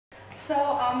So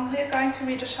we're going to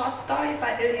read a short story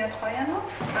by Ilya Troyanov.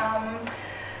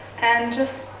 And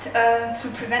just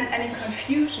to prevent any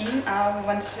confusion, we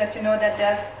want to let you know that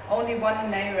there's only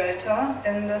one narrator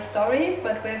in the story,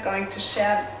 but we're going to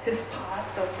share his part,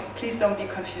 so please don't be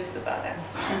confused about that.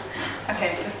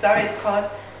 Okay, the story is called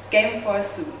Game for a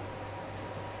Zoo.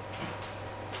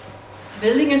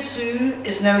 Building a zoo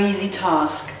is no easy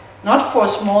task, not for a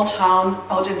small town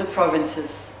out in the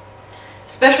provinces,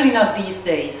 especially not these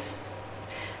days.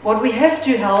 What we have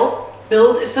to help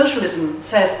build is socialism,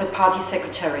 says the party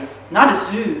secretary, not a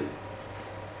zoo.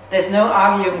 There's no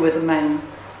arguing with the man.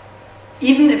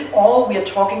 Even if all we are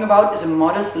talking about is a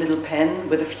modest little pen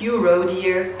with a few roe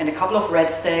deer and a couple of red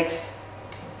stags,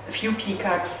 a few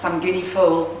peacocks, some guinea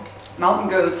fowl, mountain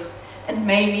goats, and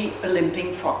maybe a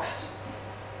limping fox.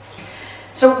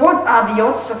 So what are the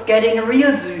odds of getting a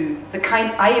real zoo, the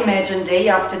kind I imagine day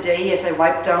after day as I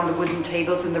wipe down the wooden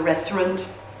tables in the restaurant,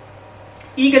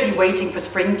 eagerly waiting for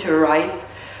spring to arrive,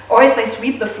 or as I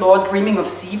sweep the floor dreaming of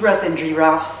zebras and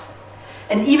giraffes,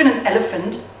 and even an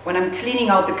elephant when I'm cleaning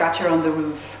out the gutter on the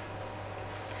roof.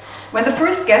 When the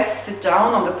first guests sit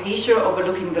down on the patio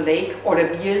overlooking the lake, order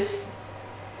beers,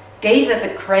 gaze at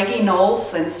the craggy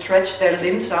knolls and stretch their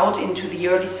limbs out into the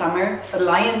early summer, a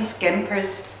lion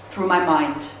scampers through my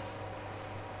mind.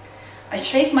 I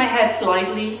shake my head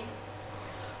slightly,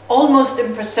 almost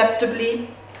imperceptibly,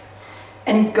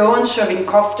 and go on serving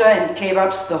kofta and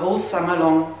kebabs the whole summer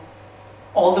long,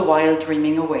 all the while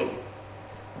dreaming away.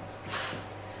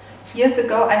 Years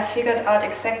ago I figured out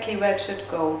exactly where it should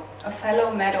go, a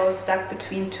fallow meadow stuck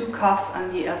between two coves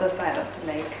on the other side of the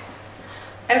lake.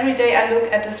 Every day I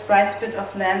look at this bright spit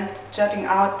of land jutting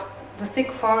out the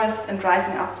thick forest and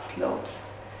rising up the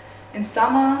slopes. In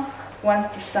summer,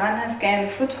 once the sun has gained a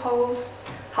foothold,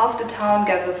 half the town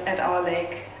gathers at our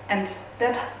lake, and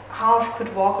that half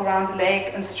could walk around the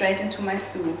lake and straight into my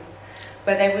zoo,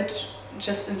 where they would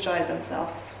just enjoy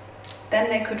themselves. Then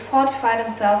they could fortify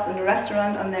themselves in a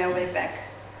restaurant on their way back.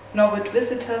 Nor would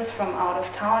visitors from out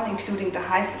of town, including the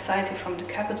high society from the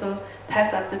capital,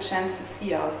 pass up the chance to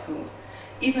see our zoo,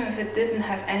 even if it didn't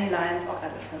have any lions or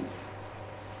elephants.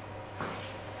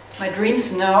 My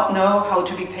dreams know how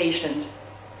to be patient.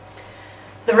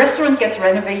 The restaurant gets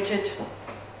renovated,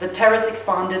 the terrace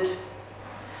expanded,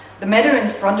 the meadow in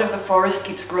front of the forest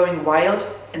keeps growing wild,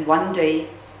 and one day,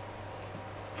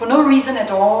 for no reason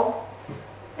at all,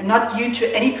 and not due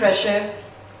to any pressure,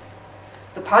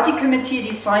 the party committee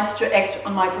decides to act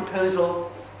on my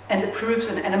proposal and approves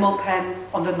an animal pen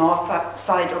on the north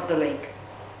side of the lake.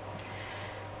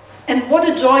 And what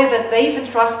a joy that they've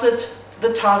entrusted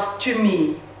the task to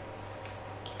me.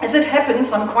 As it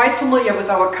happens, I'm quite familiar with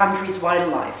our country's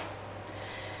wildlife.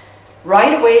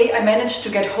 Right away, I managed to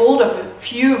get hold of a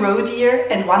few roe deer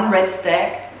and one red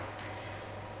stag,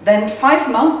 then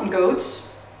 5 mountain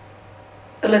goats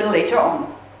a little later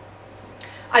on.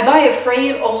 I buy a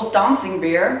frail old dancing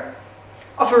bear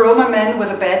of a Roma man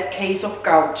with a bad case of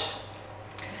gout.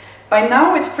 By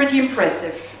now, it's pretty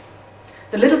impressive.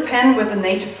 The little pen with the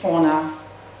native fauna.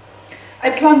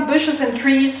 I plant bushes and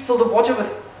trees, fill the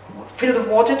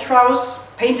water troughs,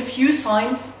 paint a few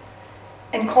signs,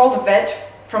 and call the vet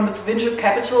from the provincial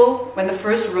capital when the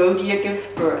first roe deer gives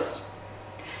birth.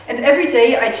 And every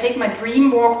day I take my dream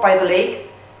walk by the lake,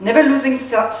 never losing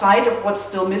sight of what's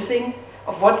still missing,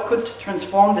 of what could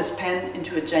transform this pen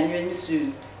into a genuine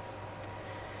zoo.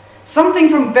 Something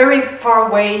from very far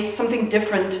away, something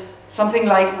different, something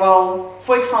like, well,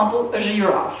 for example, a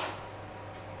giraffe.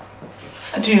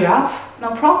 A giraffe?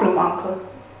 No problem, uncle.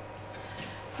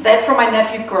 That from my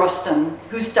nephew Groston,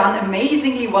 who's done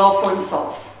amazingly well for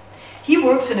himself. He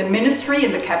works in a ministry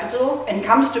in the capital and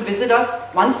comes to visit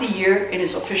us once a year in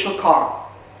his official car.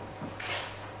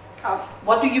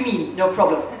 What do you mean? No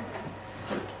problem.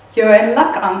 You're in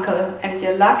luck, uncle, and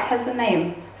your luck has a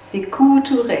name. Sékou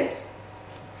Touré.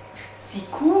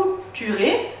 Sékou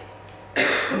Touré?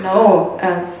 No,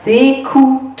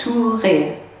 Sékou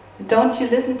Touré. Don't you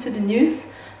listen to the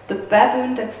news? The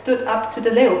baboon that stood up to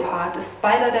the leopard, the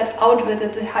spider that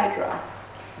outwitted the hydra.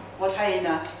 What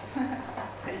hyena?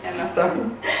 Hyena, sorry.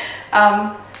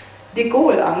 De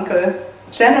Gaulle, uncle.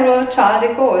 General Charles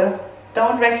de Gaulle.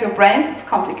 Don't rack your brains, it's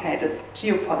complicated.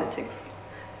 Geopolitics.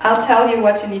 I'll tell you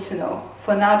what you need to know.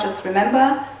 For now, just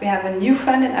remember, we have a new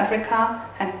friend in Africa,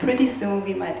 and pretty soon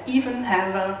we might even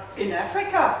have a... In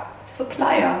Africa?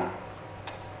 Supplier.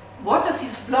 What does he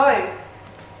supply?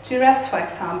 Giraffes, for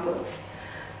example.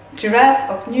 Giraffes,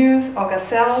 or gnus, or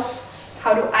gazelles.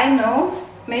 How do I know?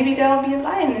 Maybe there'll be a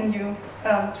lion in you,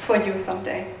 for you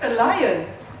someday. A lion?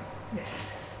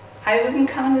 I wouldn't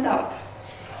count it out.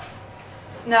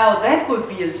 Now that would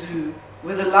be a zoo.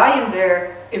 With a lion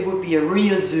there, it would be a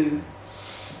real zoo.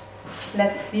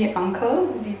 Let's see,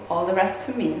 Uncle. Leave all the rest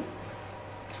to me.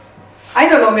 I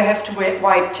no longer have to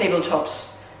wipe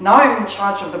tabletops. Now I'm in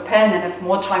charge of the pen and have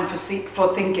more time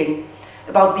for thinking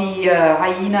about the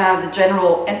hyena, the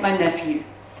general, and my nephew.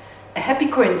 A happy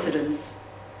coincidence.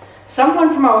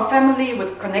 Someone from our family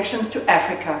with connections to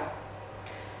Africa.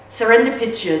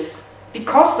 Serendipitous,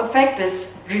 because the fact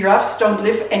is, giraffes don't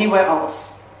live anywhere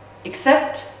else.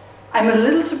 Except, I'm a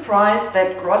little surprised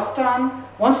that Grostan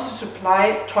wants to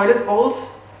supply toilet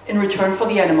bowls in return for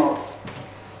the animals.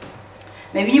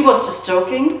 Maybe he was just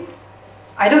joking.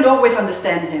 I don't always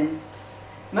understand him.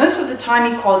 Most of the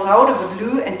time he calls out of the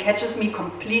blue and catches me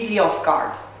completely off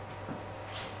guard.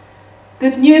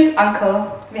 Good news,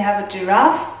 Uncle. We have a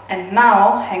giraffe, and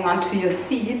now, hang on to your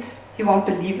seat, you won't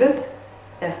believe it,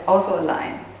 there's also a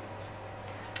lion.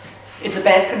 It's a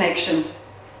bad connection,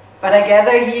 but I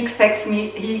gather he expects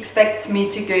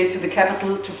me to go to the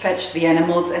capital to fetch the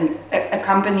animals and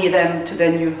accompany them to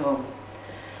their new home.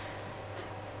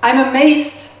 I'm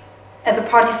amazed at the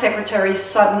party secretary's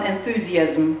sudden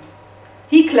enthusiasm.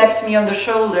 He claps me on the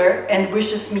shoulder and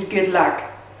wishes me good luck.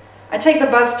 I take the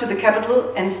bus to the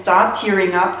capital and start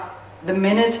tearing up the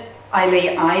minute I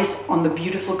lay eyes on the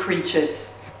beautiful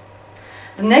creatures.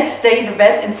 The next day the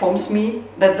vet informs me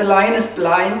that the lion is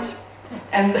blind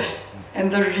and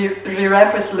the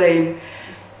giraffe is lame,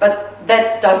 but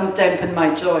that doesn't dampen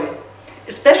my joy.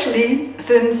 Especially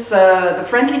since the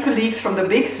friendly colleagues from the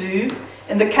big zoo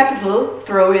in the capital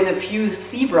throw in a few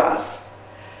zebras.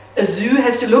 A zoo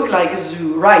has to look like a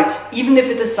zoo, right, even if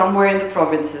it is somewhere in the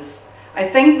provinces. I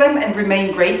thank them and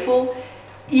remain grateful,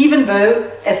 even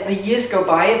though, as the years go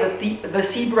by, the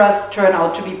zebras turn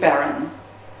out to be barren.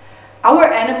 Our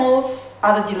animals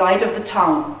are the delight of the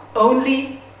town,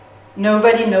 only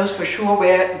nobody knows for sure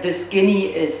where this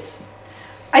guinea is.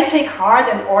 I take heart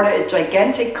and order a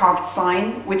gigantic carved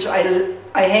sign, which I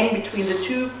hang between the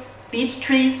two beech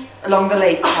trees along the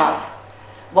lake path.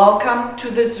 Welcome to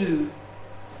the zoo.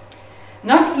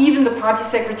 Not even the party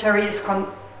secretary is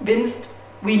convinced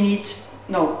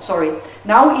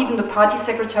now even the party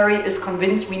secretary is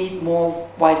convinced we need more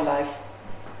wildlife.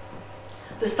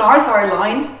 The stars are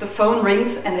aligned, the phone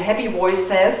rings, and a happy voice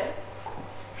says,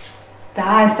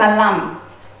 Da es Salam.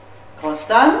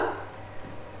 Grostan?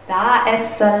 Da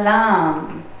es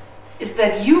Salam. Is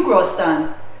that you,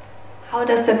 Grostan? How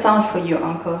does that sound for you,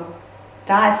 Uncle?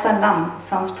 Da es Salam.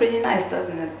 Sounds pretty nice,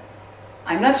 doesn't it?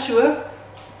 I'm not sure.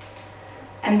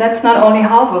 And that's not only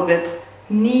half of it.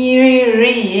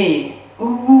 Niri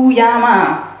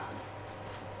Uyama.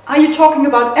 Are you talking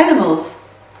about animals?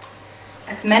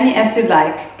 As many as you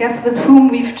like. Guess with whom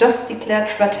we've just declared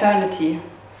fraternity.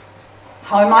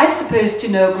 How am I supposed to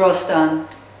know, Grostan?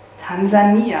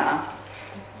 Tanzania.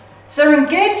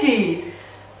 Serengeti!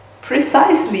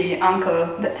 Precisely,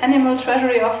 Uncle. The animal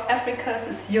treasury of Africa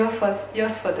is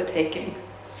yours for the taking.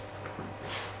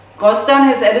 Grostan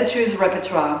has added to his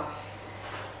repertoire.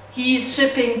 He's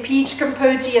shipping peach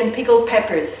compote and pickled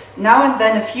peppers. Now and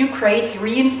then a few crates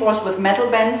reinforced with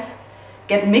metal bands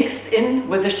get mixed in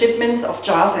with the shipments of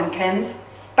jars and cans,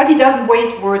 but he doesn't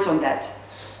waste words on that.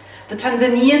 The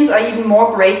Tanzanians are even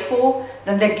more grateful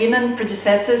than their Guinean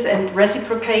predecessors and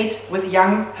reciprocate with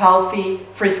young, healthy,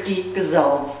 frisky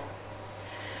gazelles.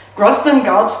 Grostan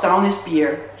gulps down his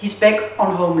beer. He's back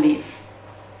on home leave.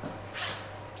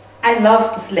 I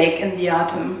love this lake in the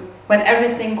autumn, when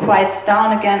everything quiets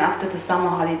down again after the summer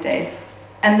holidays.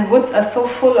 And the woods are so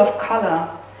full of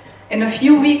color. In a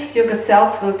few weeks your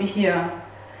gazelles will be here.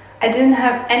 I didn't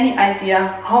have any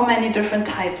idea how many different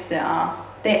types there are.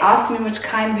 They asked me which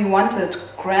kind we wanted,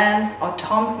 Grants or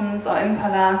Thompsons or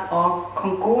Impalas or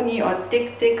Congoni or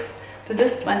Dick-Dicks. The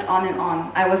list went on and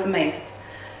on. I was amazed.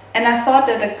 And I thought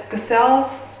that a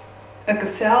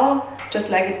gazelle, just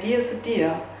like a deer, is a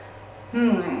deer.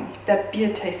 That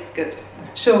beer tastes good.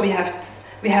 Sure, we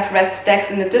have red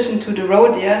stacks in addition to the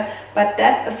roe deer, but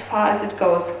that's as far as it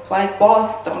goes. Wild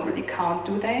boars don't really count,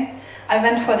 do they? I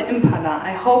went for the impala.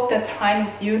 I hope that's fine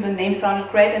with you. The name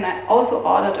sounded great, and I also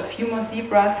ordered a few more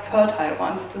zebras, fertile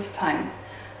ones this time.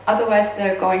 Otherwise,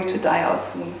 they're going to die out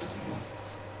soon.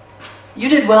 You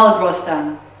did well,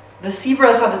 Grostan. The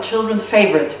zebras are the children's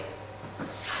favorite.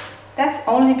 That's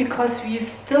only because we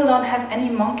still don't have any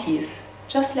monkeys.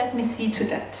 Just let me see to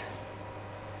that.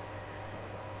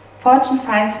 Fortune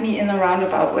finds me in a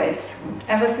roundabout ways.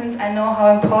 Ever since I know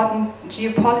how important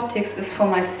geopolitics is for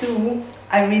my zoo,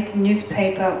 I read the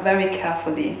newspaper very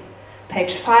carefully.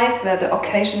 Page 5, where the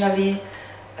occasionally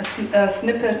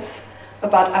snippets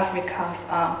about Africa's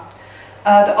are.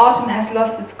 The autumn has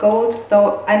lost its gold,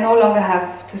 though I no longer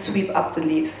have to sweep up the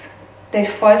leaves. They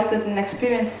foisted an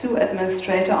experienced zoo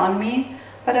administrator on me,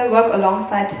 but I work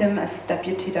alongside him as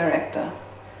deputy director.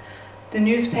 The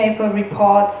newspaper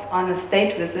reports on a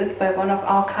state visit by one of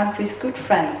our country's good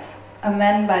friends, a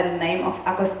man by the name of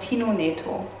Agostinho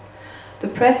Neto. The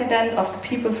president of the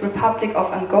People's Republic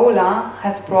of Angola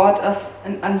has brought us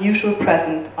an unusual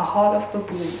present, a horde of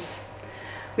baboons.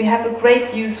 We have a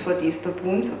great use for these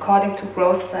baboons, according to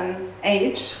Grosden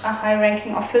H., a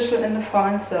high-ranking official in the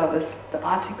Foreign Service, the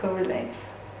article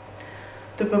relates.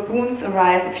 The baboons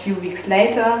arrive a few weeks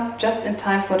later, just in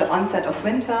time for the onset of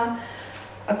winter,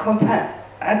 accompanied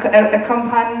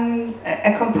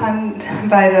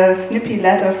by the snippy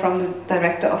letter from the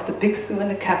director of the big zoo in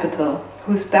the capital,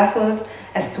 who's baffled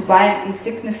as to why an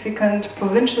insignificant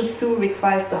provincial zoo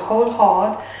requires the whole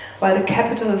horde while the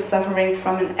capital is suffering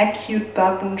from an acute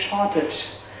baboon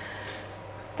shortage.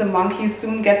 The monkey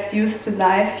soon gets used to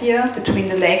life here between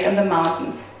the lake and the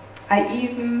mountains. I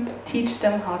even teach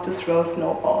them how to throw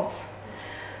snowballs.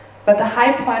 But the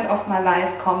high point of my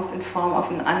life comes in form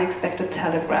of an unexpected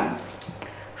telegram.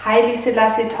 Haile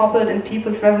Selassie toppled in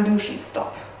People's Revolution,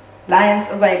 stop.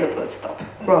 Lions available, stop.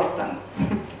 Rostam.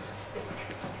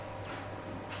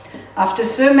 After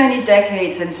so many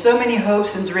decades and so many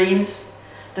hopes and dreams,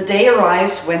 the day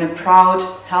arrives when a proud,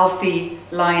 healthy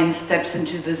lion steps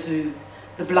into the zoo,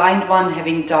 the blind one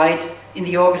having died in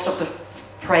the August of the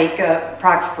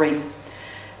Prague spring.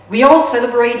 We all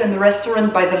celebrate in the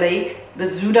restaurant by the lake, the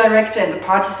zoo director and the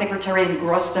party secretary in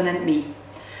Grosden and me.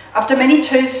 After many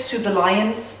toasts to the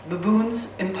lions,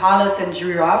 baboons, impalas and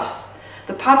giraffes,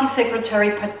 the party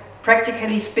secretary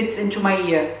practically spits into my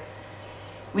ear.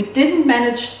 We didn't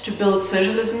manage to build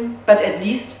socialism, but at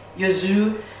least your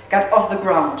zoo got off the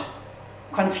ground.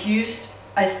 Confused,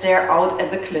 I stare out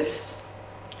at the cliffs.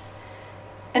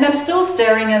 And I'm still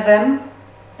staring at them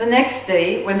the next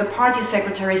day when the party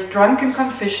secretary's drunken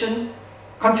confession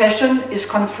is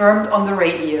confirmed on the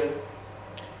radio.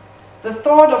 The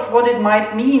thought of what it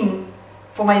might mean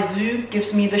for my zoo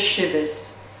gives me the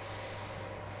shivers.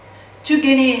 2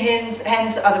 guinea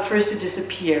hens are the first to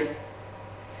disappear.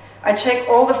 I check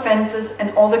all the fences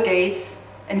and all the gates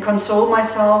and console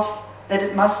myself that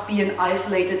it must be an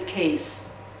isolated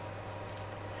case.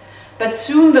 But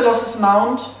soon the losses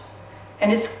mount,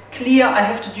 and it's clear I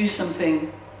have to do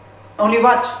something. Only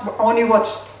what?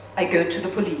 I go to the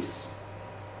police.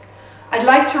 I'd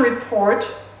like to report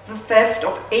the theft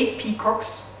of 8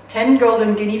 peacocks, 10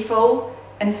 golden guinea fowl,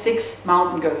 and 6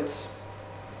 mountain goats.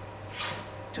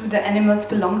 Do the animals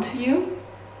belong to you?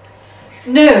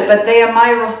 No, but they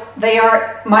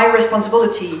are my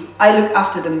responsibility. I look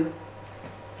after them.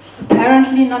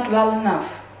 Apparently not well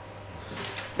enough.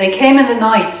 They came in the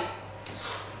night.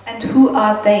 And who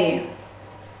are they?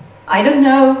 I don't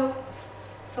know.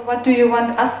 So what do you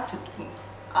want us to do?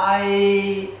 Are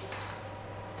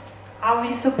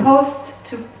we supposed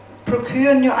to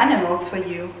procure new animals for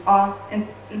you? Or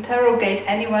interrogate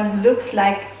anyone who looks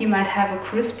like he might have a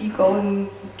crispy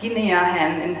golden guinea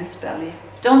hen in his belly?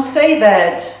 Don't say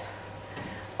that.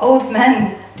 Old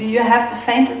man, do you have the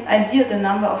faintest idea the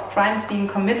number of crimes being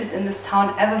committed in this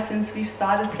town ever since we've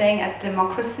started playing at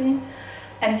democracy?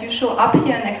 And you show up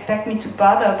here and expect me to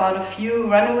bother about a few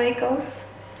runaway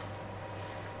goats?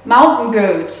 Mountain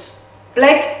goats.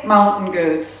 Black mountain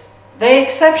goats. They're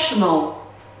exceptional.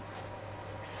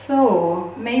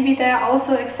 So, maybe they're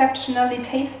also exceptionally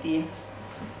tasty.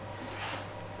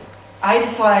 I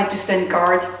decide to stand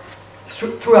guard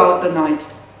throughout the night.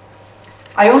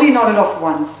 I only nodded off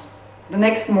once. The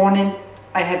next morning,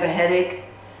 I have a headache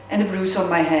and a bruise on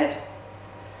my head.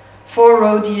 4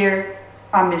 roe deer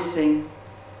are missing.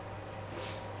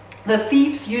 The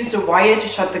thieves used a wire to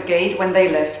shut the gate when they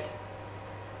left.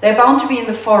 They're bound to be in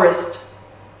the forest,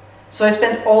 so I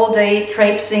spent all day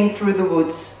traipsing through the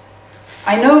woods.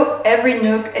 I know every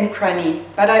nook and cranny,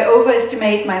 but I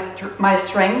overestimate my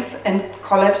strength and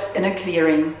collapse in a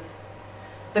clearing.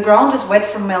 The ground is wet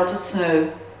from melted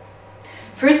snow.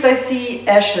 First I see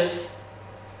ashes,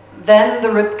 then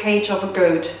the rib cage of a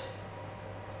goat.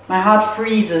 My heart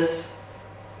freezes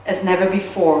as never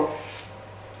before.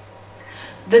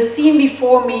 The scene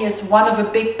before me is one of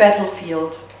a big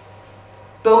battlefield.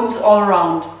 Bones all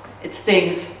around. It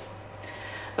stings.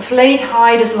 A flayed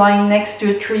hide is lying next to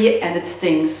a tree and it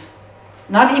stings.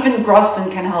 Not even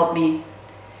Grosden can help me.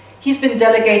 He's been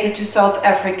delegated to South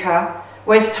Africa,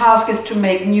 where his task is to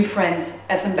make new friends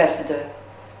as ambassador.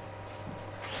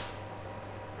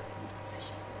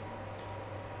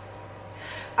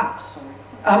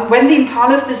 When the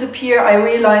impalas disappear, I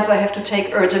realize I have to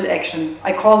take urgent action.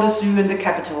 I call the zoo in the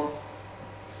capital.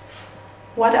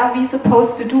 What are we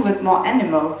supposed to do with more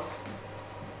animals?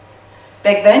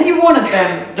 Back then you wanted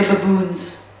them, the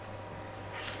baboons.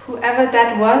 Whoever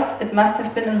that was, it must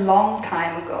have been a long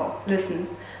time ago. Listen,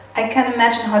 I can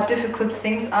imagine how difficult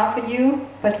things are for you,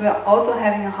 but we're also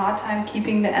having a hard time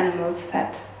keeping the animals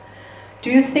fed. Do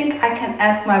you think I can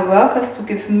ask my workers to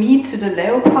give meat to the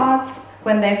leopards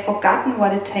when they've forgotten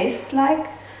what it tastes like?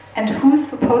 And who's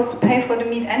supposed to pay for the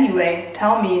meat anyway?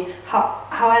 Tell me,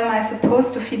 how am I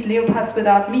supposed to feed leopards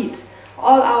without meat?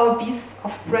 All our beasts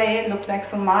of prey look like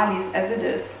Somalis as it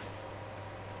is.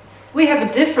 We have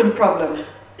a different problem.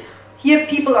 Here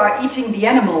people are eating the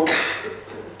animals.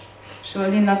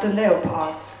 Surely not the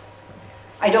leopards.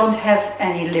 I don't have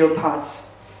any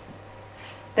leopards.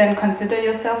 Then consider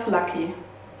yourself lucky.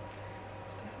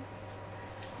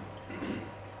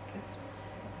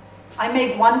 I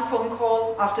make one phone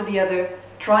call after the other,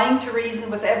 trying to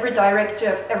reason with every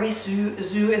director of every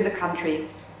zoo in the country.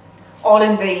 All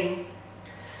in vain.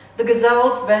 The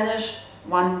gazelles vanish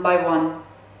one by one.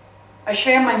 I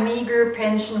share my meager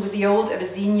pension with the old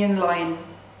Abyssinian lion.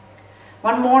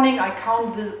 One morning I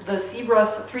count the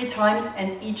zebras 3 times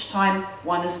and each time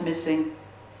one is missing.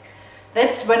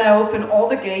 That's when I open all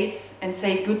the gates and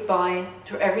say goodbye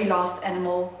to every last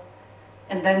animal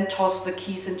and then toss the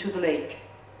keys into the lake.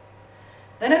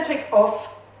 Then I take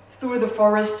off through the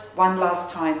forest one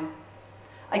last time.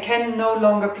 I can no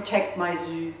longer protect my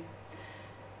zoo.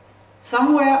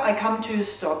 Somewhere I come to a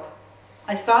stop.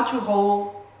 I start to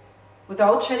howl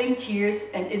without shedding tears,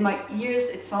 and in my ears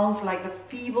it sounds like the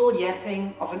feeble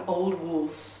yapping of an old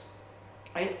wolf.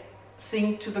 I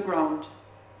sink to the ground.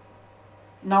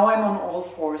 Now I'm on all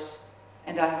fours,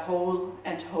 and I howl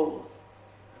and howl.